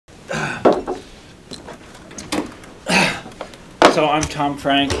So I'm Tom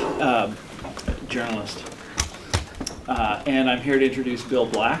Frank, journalist, and I'm here to introduce Bill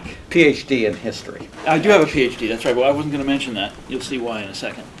Black. PhD in history. I do have a PhD, that's right. Well, I wasn't going to mention that. You'll see why in a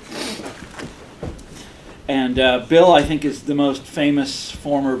second. And Bill, I think, is the most famous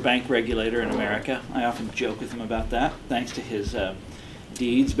former bank regulator in America. I often joke with him about that, thanks to his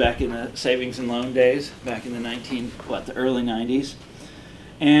deeds back in the savings and loan days, back in the early 90s.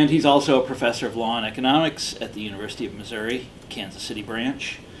 And he's also a professor of law and economics at the University of Missouri, Kansas City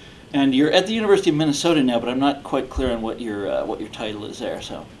branch. And you're at the University of Minnesota now, but I'm not quite clear on what your title is there.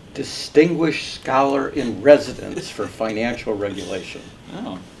 So, Distinguished Scholar in Residence for Financial Regulation.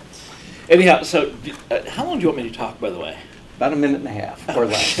 Oh. Anyhow, so how long do you want me to talk, by the way? About a minute and a half or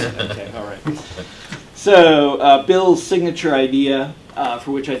less. Okay, all right. So Bill's signature idea, for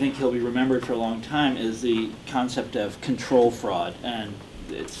which I think he'll be remembered for a long time, is the concept of control fraud. And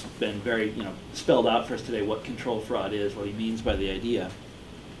it's been very, spelled out for us today what control fraud is, what he means by the idea.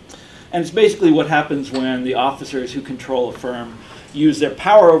 And it's basically what happens when the officers who control a firm use their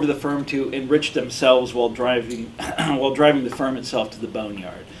power over the firm to enrich themselves while driving the firm itself to the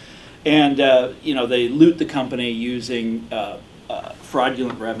boneyard. And they loot the company using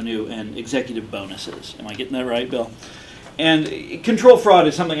fraudulent revenue and executive bonuses. Am I getting that right, Bill? And control fraud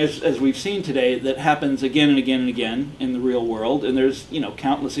is something, as we've seen today, that happens again and again and again in the real world. And there's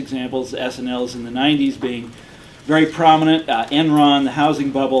countless examples. The S&Ls in the 90s being very prominent, Enron, the housing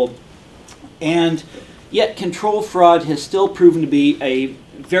bubble. And yet control fraud has still proven to be a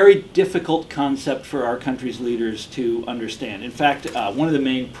very difficult concept for our country's leaders to understand. In fact, one of the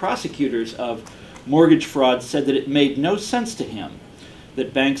main prosecutors of mortgage fraud said that it made no sense to him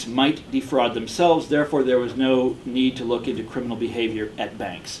that banks might defraud themselves, therefore there was no need to look into criminal behavior at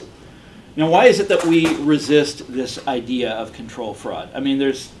banks. Now, why is it that we resist this idea of control fraud? I mean,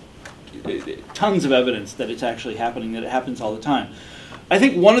 there's tons of evidence that it's actually happening, that it happens all the time. I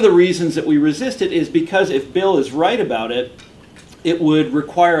think one of the reasons that we resist it is because if Bill is right about it, it would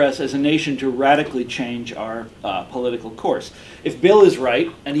require us as a nation to radically change our political course. If Bill is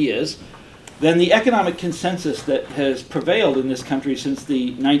right, and he is, then the economic consensus that has prevailed in this country since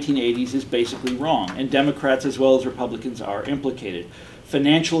the 1980s is basically wrong, and Democrats as well as Republicans are implicated.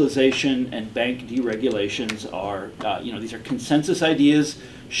 Financialization and bank deregulations are, these are consensus ideas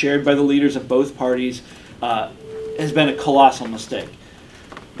shared by the leaders of both parties, has been a colossal mistake.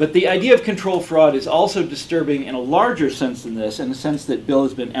 But the idea of control fraud is also disturbing in a larger sense than this, in a sense that Bill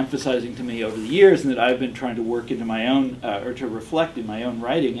has been emphasizing to me over the years and that I've been trying to work into my own, or to reflect in my own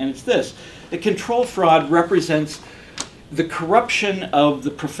writing, and it's this. That control fraud represents the corruption of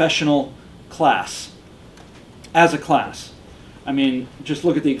the professional class, as a class. I mean, just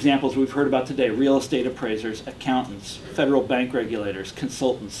look at the examples we've heard about today. Real estate appraisers, accountants, federal bank regulators,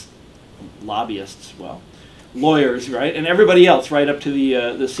 consultants, lobbyists, lawyers, right, and everybody else, right up to the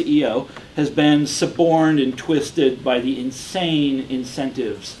CEO, has been suborned and twisted by the insane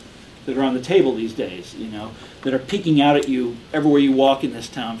incentives that are on the table these days, that are peeking out at you everywhere you walk in this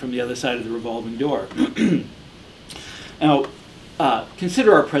town from the other side of the revolving door. Now,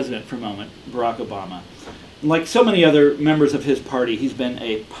 consider our president for a moment, Barack Obama. Like so many other members of his party, he's been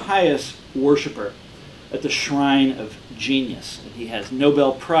a pious worshiper at the shrine of genius. He has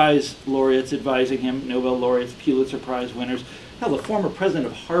Nobel Prize laureates advising him, Nobel laureates, Pulitzer Prize winners, hell, the former president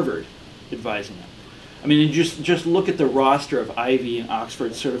of Harvard advising him. I mean, and just look at the roster of Ivy and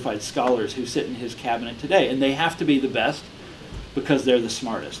Oxford certified scholars who sit in his cabinet today, and they have to be the best because they're the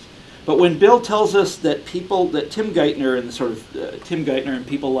smartest. But when Bill tells us that Tim Geithner and Tim Geithner and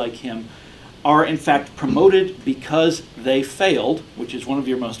people like him are in fact promoted because they failed, which is one of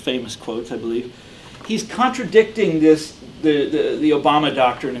your most famous quotes, I believe, he's contradicting the Obama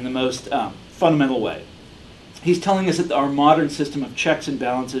doctrine in the most fundamental way. He's telling us that our modern system of checks and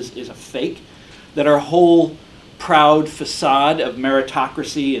balances is a fake, that our whole proud facade of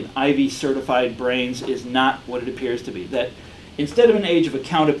meritocracy and Ivy-certified brains is not what it appears to be, that instead of an age of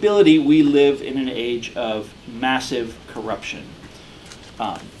accountability, we live in an age of massive corruption.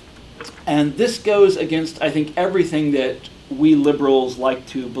 And this goes against, I think, everything that we liberals like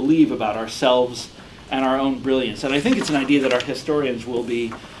to believe about ourselves and our own brilliance. And I think it's an idea that our historians will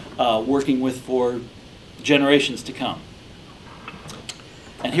be working with for generations to come.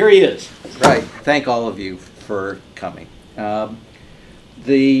 And here he is. Right. Thank all of you for coming.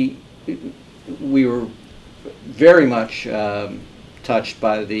 We were very much touched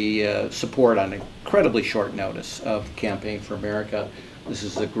by the support on incredibly short notice of Campaign for America. This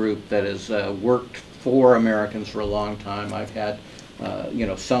is a group that has worked for Americans for a long time. I've had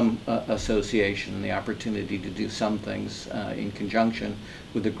some association and the opportunity to do some things in conjunction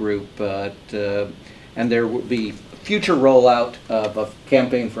with the group, but And there will be future rollout of a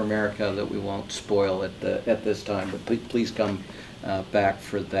Campaign for America that we won't spoil at this time, but please come back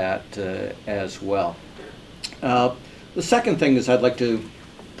for that as well. The second thing is I'd like to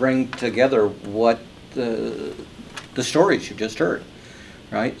bring together what the stories you just heard,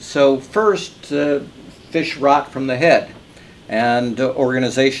 right? So first, fish rot from the head, and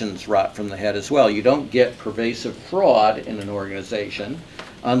organizations rot from the head as well. You don't get pervasive fraud in an organization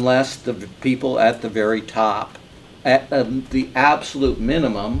unless the people at the very top, at the absolute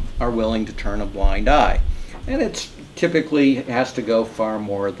minimum, are willing to turn a blind eye. And it's typically has to go far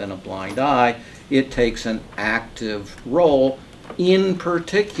more than a blind eye. It takes an active role, in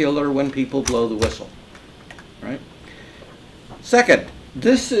particular when people blow the whistle, right? Second,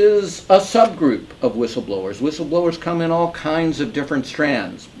 this is a subgroup of whistleblowers. Whistleblowers come in all kinds of different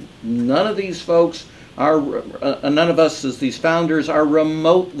strands. None of these folks are, none of us as these founders are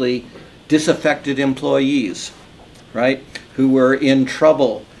remotely disaffected employees, right, who were in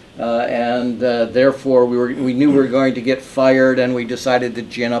trouble. And therefore we knew we were going to get fired, and we decided to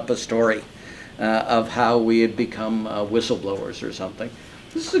gin up a story of how we had become whistleblowers or something.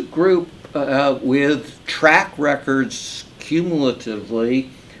 This is a group with track records cumulatively,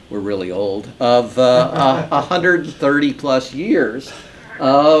 we're really old, of 130 plus years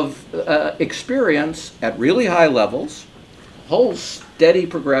of experience at really high levels, whole steady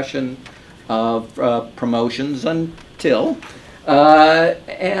progression of promotions until,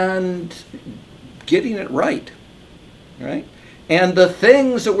 and getting it right, right? And the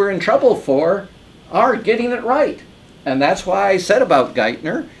things that we're in trouble for are getting it right. And that's why I said about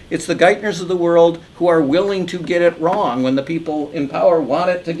Geithner, it's the Geithners of the world who are willing to get it wrong when the people in power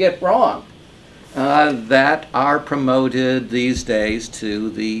want it to get wrong, that are promoted these days to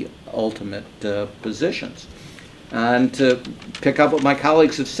the ultimate positions. And to pick up what my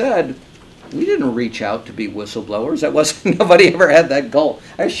colleagues have said, we didn't reach out to be whistleblowers. That wasn't, nobody ever had that goal.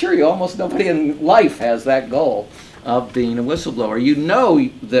 I assure you, almost nobody in life has that goal of being a whistleblower. You know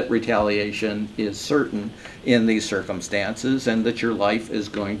that retaliation is certain in these circumstances and that your life is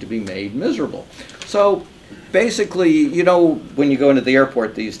going to be made miserable. So basically, you know, when you go into the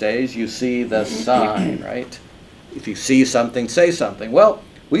airport these days, you see the sign, right? If you see something, say something. Well,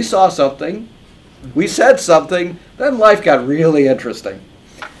 we saw something, we said something, then life got really interesting,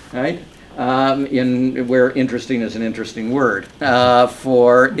 right? Where interesting is an interesting word,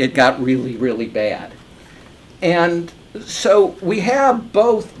 for it got really, really bad. And so we have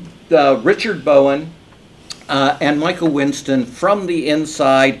both Richard Bowen and Michael Winston from the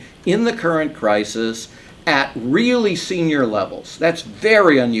inside in the current crisis at really senior levels. That's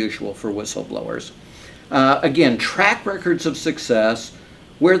very unusual for whistleblowers. Again, track records of success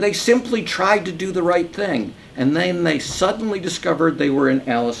where they simply tried to do the right thing, and then they suddenly discovered they were in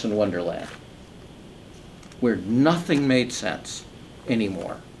Alice in Wonderland, where nothing made sense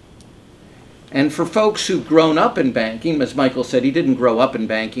anymore. And for folks who've grown up in banking, as Michael said, he didn't grow up in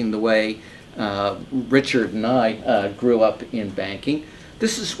banking the way Richard and I grew up in banking.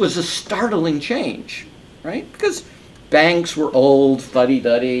 This was a startling change, right? Because banks were old,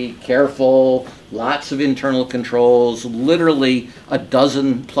 fuddy-duddy, careful, lots of internal controls, literally a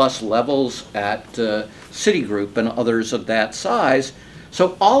dozen plus levels at Citigroup and others of that size.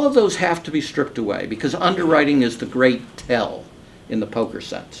 So all of those have to be stripped away because underwriting is the great tell in the poker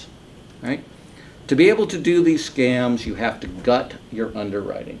sense, right? To be able to do these scams, you have to gut your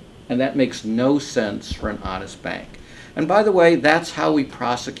underwriting. And that makes no sense for an honest bank. And by the way, that's how we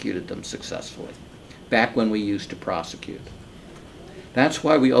prosecuted them successfully, back when we used to prosecute. That's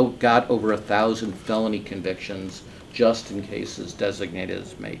why we got over 1,000 felony convictions just in cases designated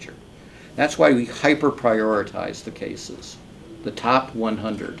as major. That's why we hyper-prioritize the cases. The top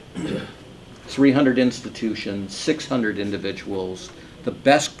 100, 300 institutions, 600 individuals, the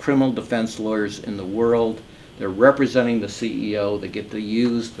best criminal defense lawyers in the world. They're representing the CEO. They get to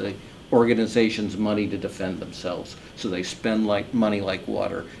use the organization's money to defend themselves. So they spend money like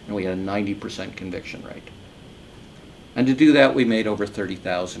water, and we had a 90% conviction rate. And to do that, we made over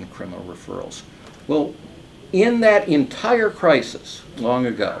 30,000 criminal referrals. Well, in that entire crisis long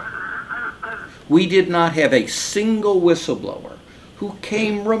ago, we did not have a single whistleblower who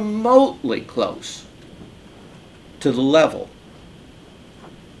came remotely close to the level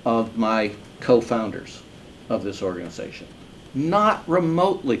of my co-founders of this organization. Not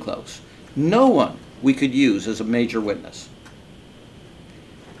remotely close. No one we could use as a major witness.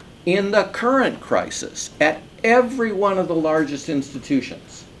 In the current crisis, at every one of the largest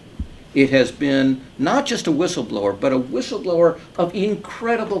institutions, it has been not just a whistleblower, but a whistleblower of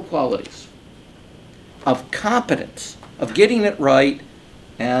incredible qualities, of competence, of getting it right,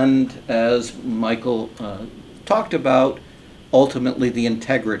 and, as Michael talked about, ultimately the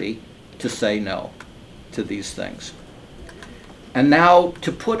integrity to say no to these things. And now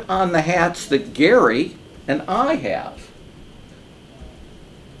to put on the hats that Gary and I have.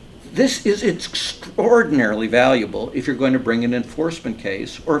 This is extraordinarily valuable if you're going to bring an enforcement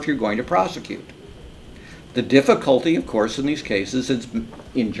case or if you're going to prosecute. The difficulty, of course, in these cases is,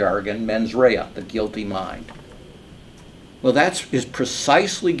 in jargon, mens rea, the guilty mind. Well, that is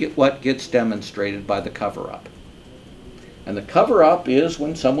precisely what gets demonstrated by the cover-up. And the cover-up is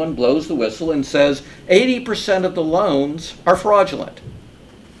when someone blows the whistle and says 80% of the loans are fraudulent.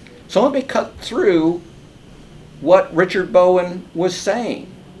 So let me cut through what Richard Bowen was saying.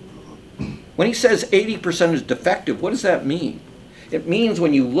 When he says 80% is defective, what does that mean? It means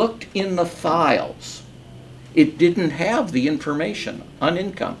when you looked in the files, it didn't have the information on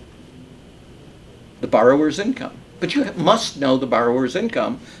income, the borrower's income. But you must know the borrower's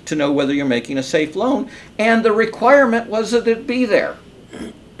income to know whether you're making a safe loan, and the requirement was that it be there.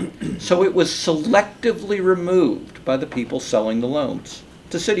 So it was selectively removed by the people selling the loans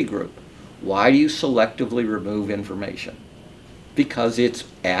to Citigroup. Why do you selectively remove information? Because it's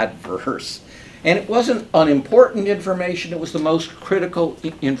adverse. And it wasn't unimportant information, it was the most critical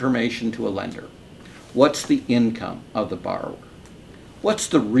information to a lender. What's the income of the borrower? What's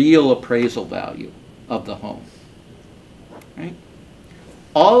the real appraisal value of the home? Right?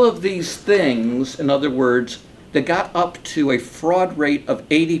 All of these things, in other words, that got up to a fraud rate of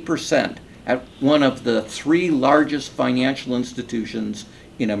 80% at one of the 3 largest financial institutions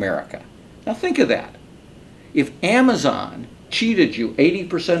in America. Now think of that. If Amazon cheated you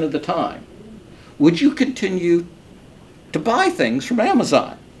 80% of the time, would you continue to buy things from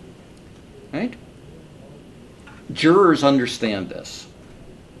Amazon? Right? Jurors understand this.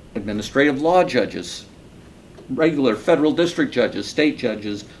 Administrative law judges, regular federal district judges, state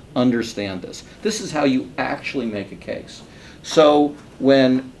judges understand this. This is how you actually make a case. So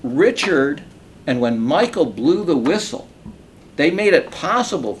when Richard and when Michael blew the whistle, they made it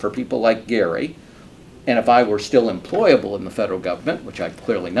possible for people like Gary, and if I were still employable in the federal government, which I'm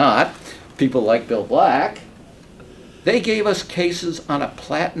clearly not, people like Bill Black, they gave us cases on a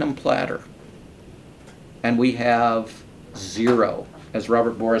platinum platter. And we have 0. As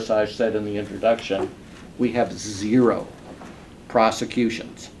Robert Borisage said in the introduction, we have 0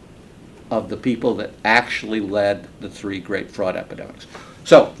 prosecutions of the people that actually led the 3 great fraud epidemics.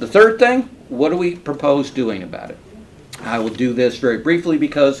 So the third thing, what do we propose doing about it? I will do this very briefly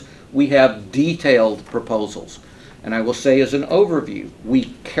because we have detailed proposals. And I will say as an overview,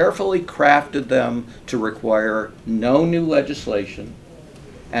 we carefully crafted them to require no new legislation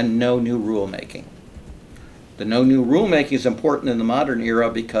and no new rulemaking. The no new rulemaking is important in the modern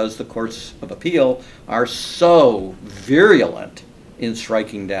era because the courts of appeal are so virulent in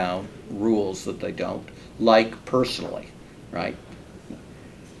striking down rules that they don't like personally, right?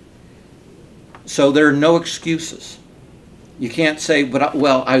 So there are no excuses. You can't say,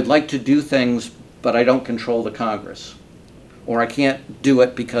 well, I'd like to do things, but I don't control the Congress. Or I can't do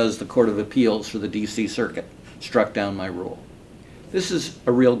it because the Court of Appeals for the D.C. Circuit struck down my rule. This is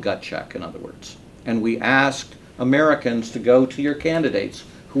a real gut check, in other words. And we asked Americans to go to your candidates,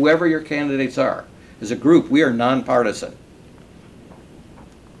 whoever your candidates are. As a group, we are nonpartisan.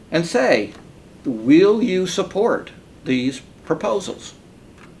 And say, will you support these proposals?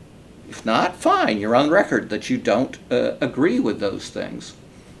 If not, fine, you're on record that you don't agree with those things.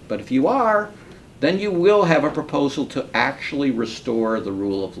 But if you are, then you will have a proposal to actually restore the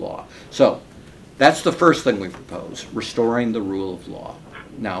rule of law. So that's the first thing we propose, restoring the rule of law.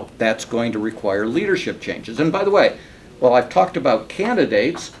 Now, that's going to require leadership changes. And by the way, while I've talked about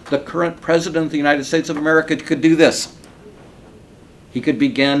candidates, the current President of the United States of America could do this. He could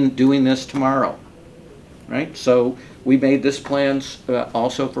begin doing this tomorrow. Right? So we made this plan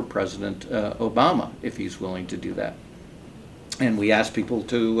also for President Obama, if he's willing to do that. And we asked people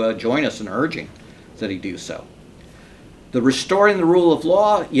to join us in urging that he do so. The restoring the rule of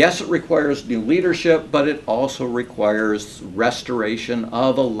law, yes, it requires new leadership, but it also requires restoration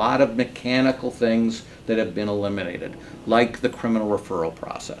of a lot of mechanical things that have been eliminated, like the criminal referral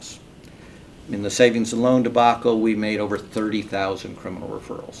process. In the savings and loan debacle, we made over 30,000 criminal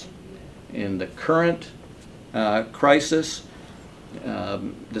referrals. In the current crisis,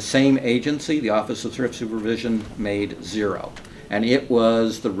 the same agency, the Office of Thrift Supervision, made 0. And it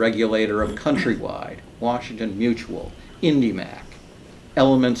was the regulator of Countrywide, Washington Mutual, IndyMac,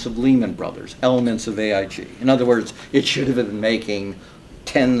 elements of Lehman Brothers, elements of AIG. In other words, it should have been making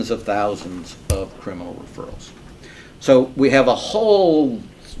tens of thousands of criminal referrals. So we have a whole,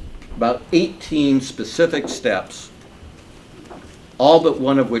 about 18 specific steps, all but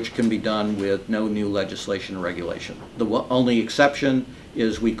one of which can be done with no new legislation or regulation. The only exception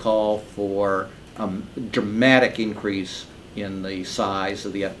is we call for a dramatic increase in the size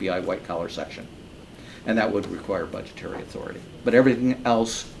of the FBI white-collar section. And that would require budgetary authority. But everything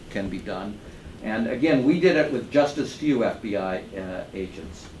else can be done. And again, we did it with just as few FBI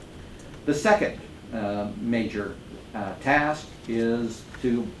agents. The second major task is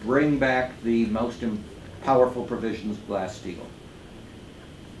to bring back the most powerful provisions of Glass-Steagall.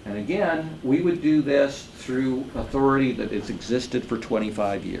 And again, we would do this through authority that has existed for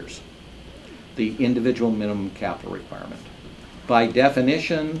 25 years. The individual minimum capital requirement. By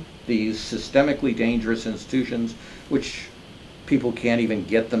definition, these systemically dangerous institutions, which people can't even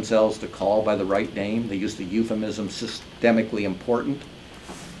get themselves to call by the right name, they use the euphemism systemically important,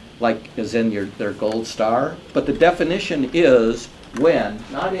 like as in their gold star. But the definition is when,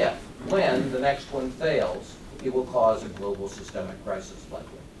 not if, when the next one fails, it will cause a global systemic crisis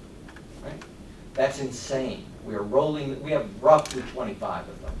likely. Right? That's insane. We have roughly 25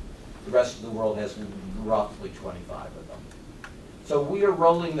 of them. The rest of the world has roughly 25 of them. So we are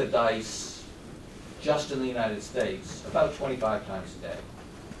rolling the dice just in the United States about 25 times a day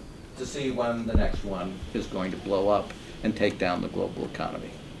to see when the next one is going to blow up and take down the global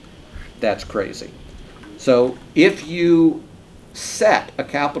economy. That's crazy. So if you set a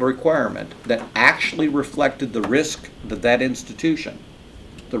capital requirement that actually reflected the risk that that institution,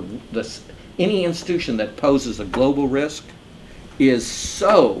 any institution that poses a global risk, is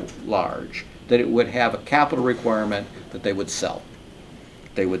so large that it would have a capital requirement that they would sell,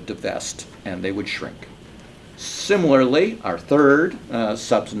 they would divest, and they would shrink. Similarly, our third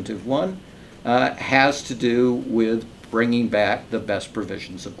substantive one has to do with bringing back the best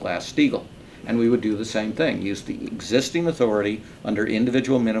provisions of Glass-Steagall. And we would do the same thing, use the existing authority under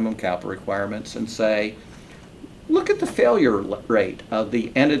individual minimum capital requirements and say, look at the failure rate of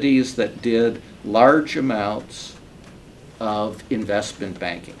the entities that did large amounts of investment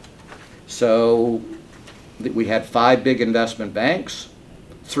banking. So we had 5 big investment banks,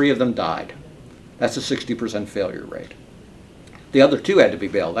 3 of them died. That's a 60% failure rate. The other 2 had to be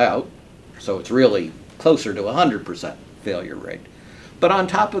bailed out, so it's really closer to 100% failure rate. But on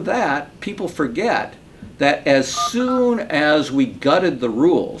top of that, people forget that as soon as we gutted the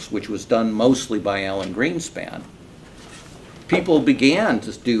rules, which was done mostly by Alan Greenspan, people began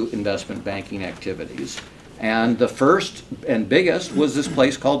to do investment banking activities. And the first and biggest was this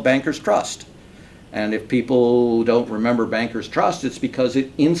place called Bankers Trust. And if people don't remember Bankers Trust, it's because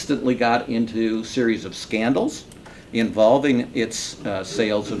it instantly got into a series of scandals involving its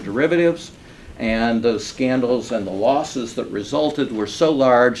sales of derivatives. And those scandals and the losses that resulted were so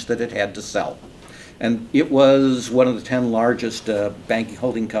large that it had to sell. And it was one of the 10 largest banking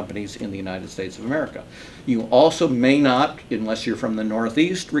holding companies in the United States of America. You also may not, unless you're from the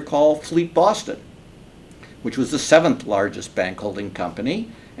Northeast, recall Fleet Boston, which was the 7th largest bank holding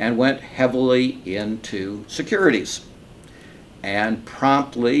company and went heavily into securities and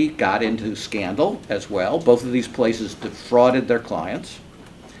promptly got into scandal as well. Both of these places defrauded their clients,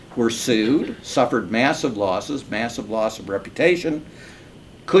 were sued, suffered massive losses, massive loss of reputation,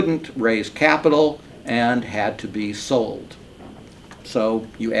 couldn't raise capital, and had to be sold. So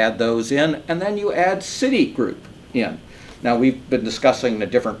you add those in, and then you add Citigroup in. Now we've been discussing a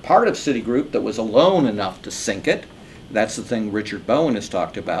different part of Citigroup that was alone enough to sink it. That's the thing Richard Bowen has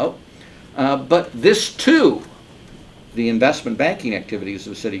talked about. But this too, the investment banking activities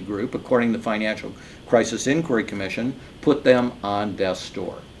of Citigroup, according to the Financial Crisis Inquiry Commission, put them on death's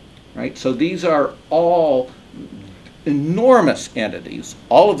door. Right? So these are all enormous entities,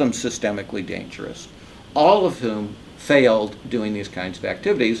 all of them systemically dangerous, all of whom failed doing these kinds of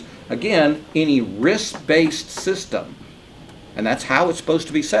activities. Again, any risk-based system, and that's how it's supposed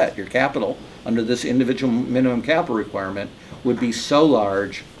to be set. Your capital under this individual minimum capital requirement would be so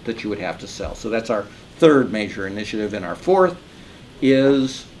large that you would have to sell. So that's our third major initiative. And our fourth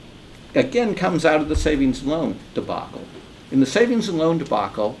is, again, comes out of the savings and loan debacle. In the savings and loan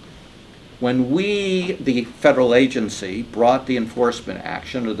debacle, when we, the federal agency, brought the enforcement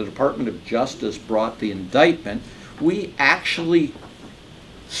action, or the Department of Justice brought the indictment, we actually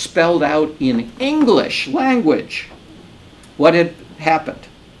spelled out in English language what had happened,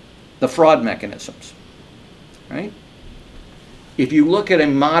 the fraud mechanisms, right? If you look at a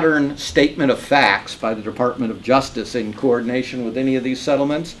modern statement of facts by the Department of Justice in coordination with any of these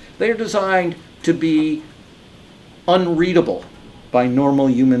settlements, they're designed to be unreadable by normal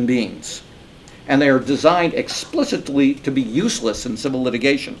human beings. And they are designed explicitly to be useless in civil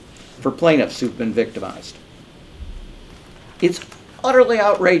litigation for plaintiffs who've been victimized. It's utterly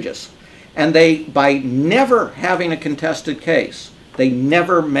outrageous. And they, by never having a contested case, They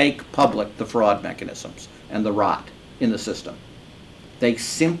never make public the fraud mechanisms and the rot in the system. They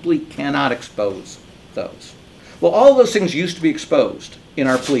simply cannot expose those. Well, all those things used to be exposed in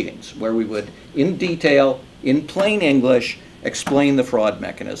our pleadings, where we would, in detail, in plain English, explain the fraud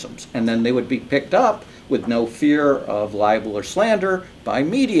mechanisms. And then they would be picked up with no fear of libel or slander by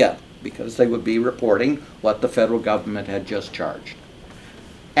media, because they would be reporting what the federal government had just charged.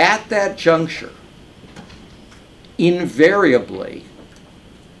 At that juncture, invariably,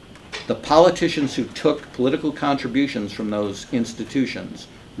 the politicians who took political contributions from those institutions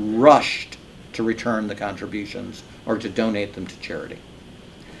rushed to return the contributions or to donate them to charity.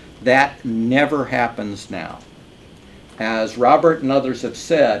 That never happens now. As Robert and others have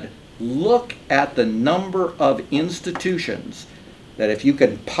said, look at the number of institutions that, if you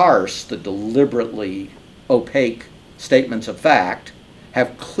can parse the deliberately opaque statements of fact,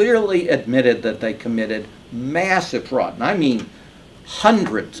 have clearly admitted that they committed massive fraud. And I mean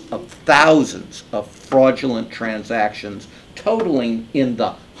hundreds of thousands of fraudulent transactions totaling in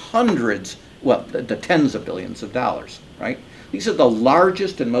the hundreds, well, the tens of billions of dollars, right? These are the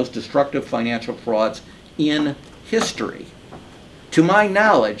largest and most destructive financial frauds in history. To my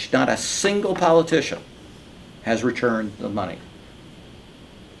knowledge, not a single politician has returned the money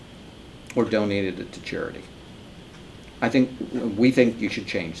or donated it to charity. We think you should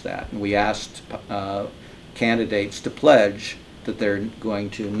change that. And we asked candidates to pledge that they're going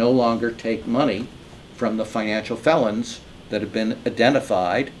to no longer take money from the financial felons that have been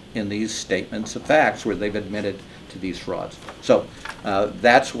identified in these statements of facts where they've admitted to these frauds. So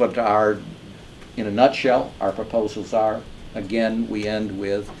that's what in a nutshell, our proposals are. Again, we end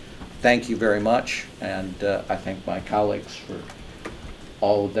with thank you very much, and I thank my colleagues for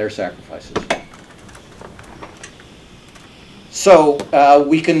all of their sacrifices. So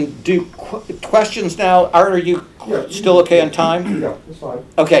we can do questions now. Art, are you still okay on time? Yeah, that's fine.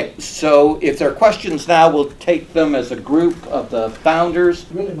 Okay, so if there are questions now, we'll take them as a group of the founders.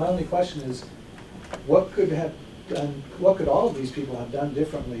 Really, my only question is, what could all of these people have done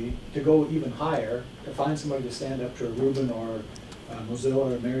differently to go even higher, to find somebody to stand up to a Rubin or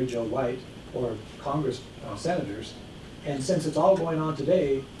Mozilla or Mary Jo White or Congress senators? And since it's all going on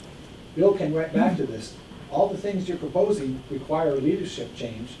today, Bill came right back to this. All the things you're proposing require leadership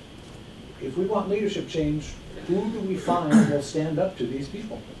change. If we want leadership change, who do we find will stand up to these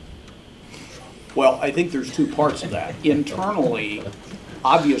people? Well, I think there's two parts of that. Internally,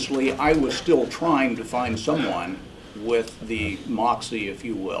 obviously, I was still trying to find someone with the moxie, if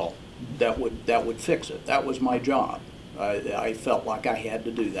you will, that would fix it. That was my job. I felt like I had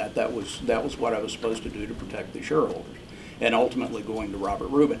to do that. That was what I was supposed to do to protect the shareholders, and ultimately going to Robert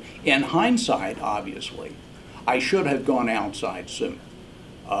Rubin. In hindsight, obviously, I should have gone outside sooner.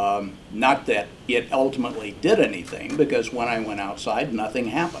 Not that it ultimately did anything, because when I went outside, nothing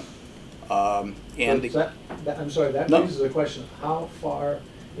happened. I'm sorry, that raises the question, how far,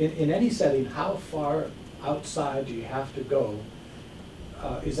 in any setting, how far outside do you have to go?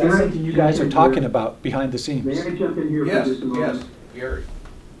 Is that something you guys are talking about behind the scenes? May I jump in here Yes, for just a moment? yes, Gary.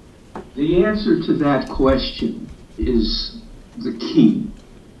 The answer to that question is the key.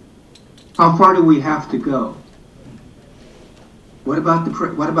 How far do we have to go? What about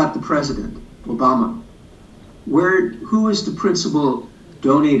the president, Obama? Who is the principal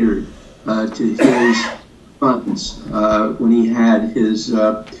donator to his funds when he had his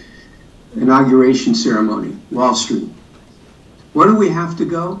inauguration ceremony, Wall Street? Where do we have to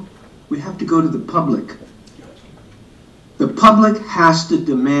go? We have to go to the public. The public has to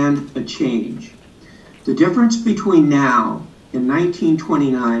demand a change. The difference between now and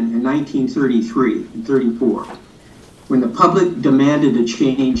 1929 and 1933 and 34, when the public demanded a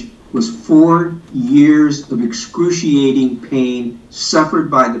change, was 4 years of excruciating pain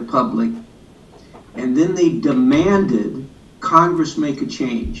suffered by the public, and then they demanded Congress make a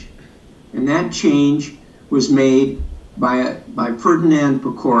change. And that change was made by Ferdinand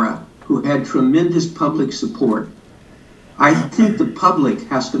Pecora, who had tremendous public support. I think the public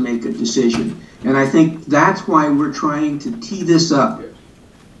has to make a decision, and I think that's why we're trying to tee this up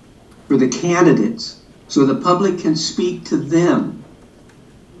for the candidates, so the public can speak to them.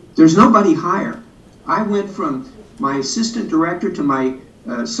 There's nobody higher. I went from my assistant director to my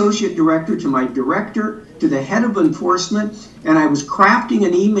associate director to my director to the head of enforcement, and I was crafting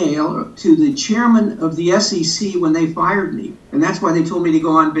an email to the chairman of the SEC when they fired me, and that's why they told me to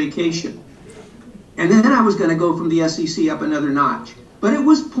go on vacation. And then I was going to go from the SEC up another notch. But it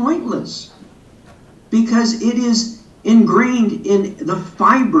was pointless, because it is ingrained in the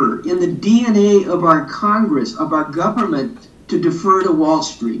fiber, in the DNA of our Congress, of our government, to defer to Wall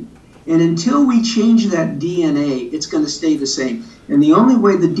Street. And until we change that DNA, it's going to stay the same. And the only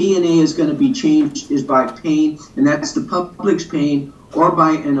way the DNA is going to be changed is by pain, and that's the public's pain, or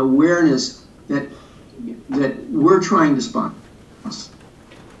by an awareness that we're trying to sponsor.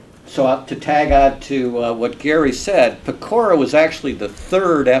 So to tag on to what Gary said, PCORA was actually the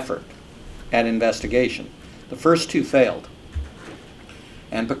third effort at investigation. The first two failed.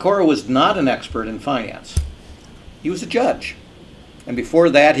 And PCORA was not an expert in finance. He was a judge. And before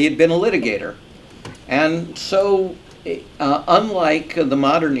that, he had been a litigator. And so, unlike the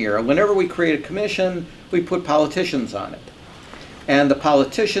modern era, whenever we create a commission, we put politicians on it. And the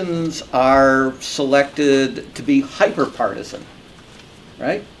politicians are selected to be hyper-partisan,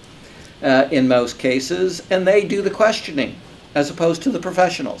 right? In most cases, and they do the questioning as opposed to the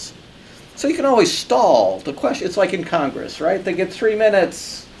professionals. So you can always stall the question. It's like in Congress, right? They get 3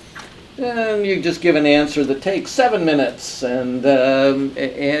 minutes, and you just give an answer that takes 7 minutes, and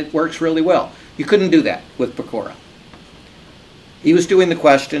it works really well. You couldn't do that with PCORA. He was doing the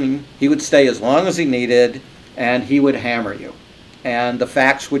questioning. He would stay as long as he needed, and he would hammer you. And the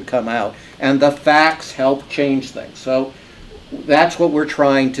facts would come out, and the facts help change things. So that's what we're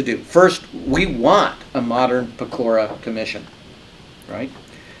trying to do. First, we want a modern PCORA commission, right?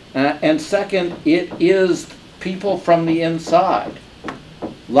 And second, it is people from the inside,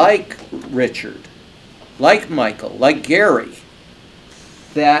 like Richard, like Michael, like Gary,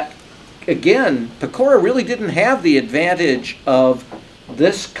 that, again, PCORA really didn't have the advantage of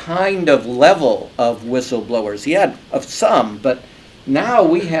this kind of level of whistleblowers. He had of some, but now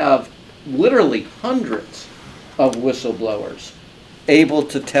we have literally hundreds of whistleblowers able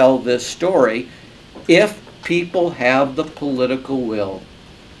to tell this story if people have the political will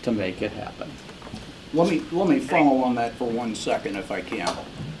to make it happen. Let me follow on that for 1 second, if I can.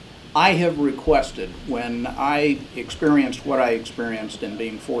 I have requested, when I experienced what I experienced in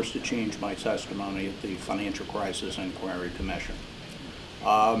being forced to change my testimony at the Financial Crisis Inquiry Commission,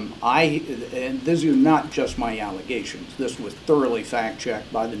 and these are not just my allegations. This was thoroughly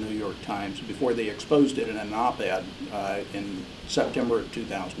fact-checked by the New York Times before they exposed it in an op-ed in September of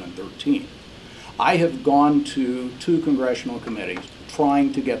 2013. I have gone to 2 congressional committees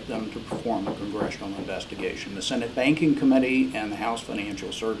trying to get them to perform a congressional investigation, the Senate Banking Committee and the House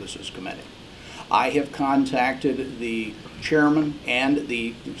Financial Services Committee. I have contacted the chairman and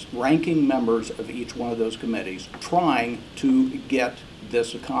the ranking members of each one of those committees trying to get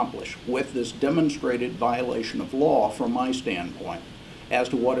this accomplished with this demonstrated violation of law from my standpoint as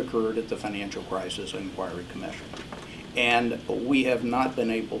to what occurred at the Financial Crisis Inquiry Commission. And we have not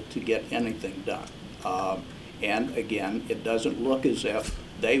been able to get anything done. And again, it doesn't look as if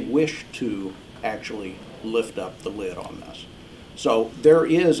they wish to actually lift up the lid on this. So there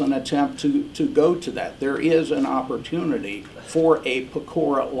is an attempt to go to that. There is an opportunity for a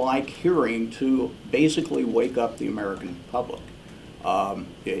PCORA-like hearing to basically wake up the American public.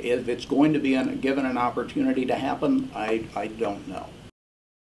 If it's going to be given an opportunity to happen, I don't know.